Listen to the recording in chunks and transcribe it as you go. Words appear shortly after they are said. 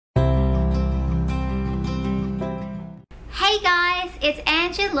Hey guys, it's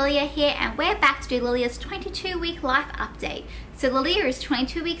Angie and Lillia here, and we're back to do Lillia's 22-week life update. So Lillia is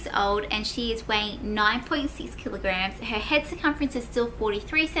 22 weeks old and she is weighing 9.6 kilograms. Her head circumference is still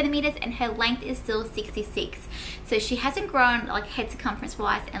 43 centimeters and her length is still 66. So she hasn't grown like head circumference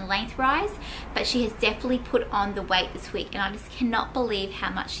wise and length wise, but she has definitely put on the weight this week, and I just cannot believe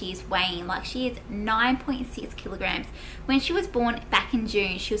how much she is weighing. Like, she is 9.6 kilograms. When she was born back in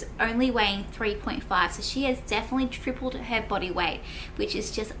June, she was only weighing 3.5, so she has definitely tripled her body weight, which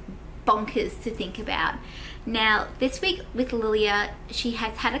is just bonkers to think about. Now this week with Lillia, she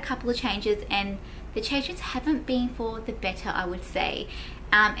has had a couple of changes, and the changes haven't been for the better, I would say.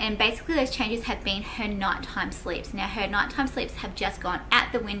 And basically those changes have been her nighttime sleeps. Now her nighttime sleeps have just gone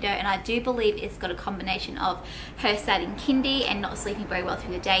out the window, and I do believe it's got a combination of her starting kindy and not sleeping very well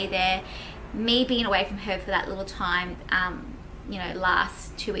through the day there, me being away from her for that little time, you know,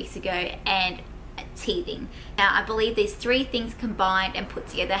 last 2 weeks ago, and teething. Now I believe these three things combined and put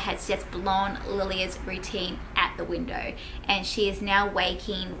together has just blown Lillia's routine at the window, and she is now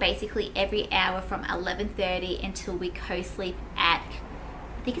waking basically every hour from 11:30 until we co-sleep at,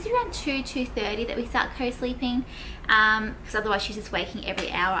 I think it's around 2:30 that we start co-sleeping, because otherwise she's just waking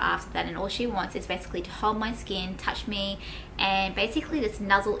every hour after that, and all she wants is basically to hold my skin, touch me, and basically just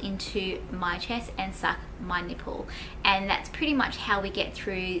nuzzle into my chest and suck my nipple. And that's pretty much how we get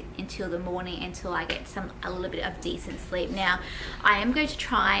through until the morning, until I get a little bit of decent sleep. Now I am going to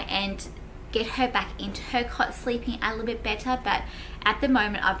try and get her back into her cot sleeping a little bit better, but at the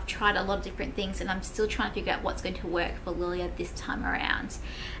moment I've tried a lot of different things and I'm still trying to figure out what's going to work for Lillia this time around.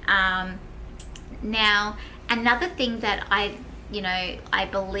 Now another thing that I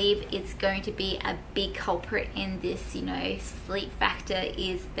believe is going to be a big culprit in this, sleep factor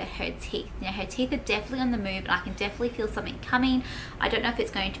is her teeth. Now her teeth are definitely on the move, and I can definitely feel something coming. I don't know if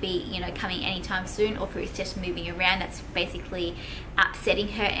it's going to be, coming anytime soon, or if it's just moving around that's basically upsetting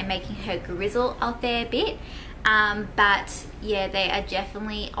her and making her grizzle a fair bit. But yeah, they are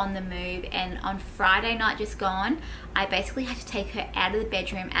definitely on the move. And on Friday night just gone, I basically had to take her out of the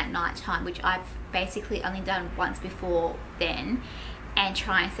bedroom at night time, which I've basically only done once before then, and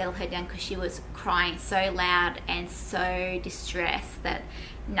try and settle her down, because she was crying so loud and so distressed that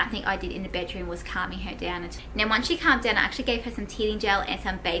nothing I did in the bedroom was calming her down. Now once she calmed down, I actually gave her some teething gel and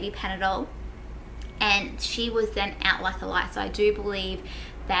some baby Panadol, and she was then out like a light. So I do believe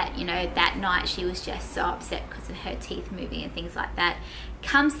that, that night she was just so upset because of her teeth moving and things like that.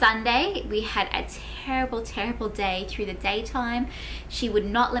 Come Sunday, we had a terrible day through the daytime. She would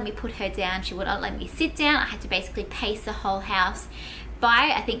not let me put her down. She would not let me sit down. I had to basically pace the whole house.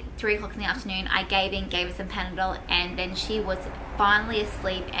 By, I think, 3 o'clock in the afternoon, I gave her some Panadol, and then she was finally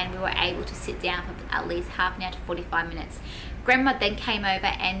asleep, and we were able to sit down for at least half an hour to 45 minutes. Grandma then came over,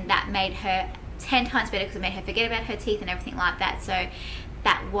 and that made her 10 times better, because it made her forget about her teeth and everything like that. So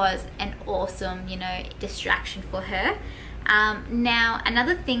that was an awesome, distraction for her. Now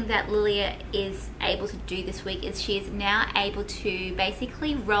another thing that Lillia is able to do this week is she is now able to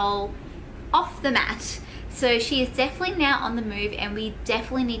basically roll off the mat. So she is definitely now on the move, and we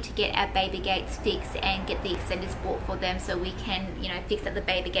definitely need to get our baby gates fixed and get the extenders bought for them, so we can, fix up the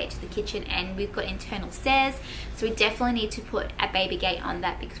baby gate to the kitchen. And we've got internal stairs, so we definitely need to put a baby gate on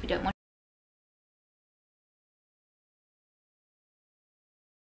that, because we don't want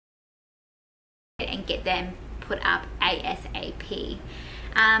and get them put up ASAP.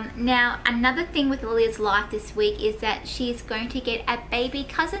 Now another thing with Lillia's life this week is that she is going to get a baby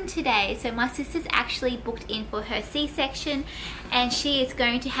cousin today. So my sister's actually booked in for her C-section, and she is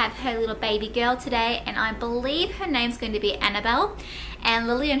going to have her little baby girl today, and I believe her name's going to be Annabelle. And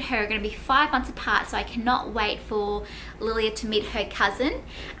Lillia and her are going to be 5 months apart, so I cannot wait for Lillia to meet her cousin.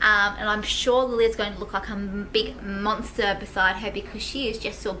 And I'm sure Lillia's going to look like a big monster beside her, because she is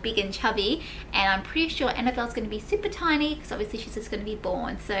just so big and chubby. And I'm pretty sure Annabelle's going to be super tiny, because obviously she's just going to be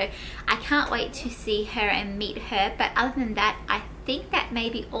born. So I can't wait to see her and meet her. But other than that, I think that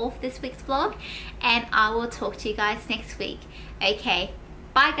may be all for this week's vlog, and I will talk to you guys next week. Okay,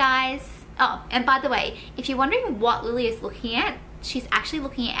 bye guys. Oh, and by the way, if you're wondering what Lillia is looking at, she's actually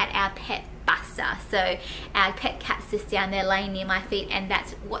looking at our pet Buster. So our pet cat's just down there laying near my feet, and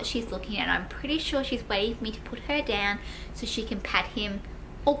that's what she's looking at. I'm pretty sure she's waiting for me to put her down so she can pat him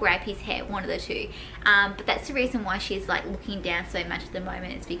or grab his hair, one of the two. But that's the reason why she's like looking down so much at the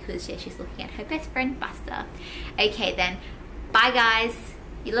moment. It's because, yeah, she's looking at her best friend Buster. Okay then, bye guys.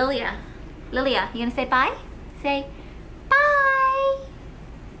 Lillia, you gonna say bye? Say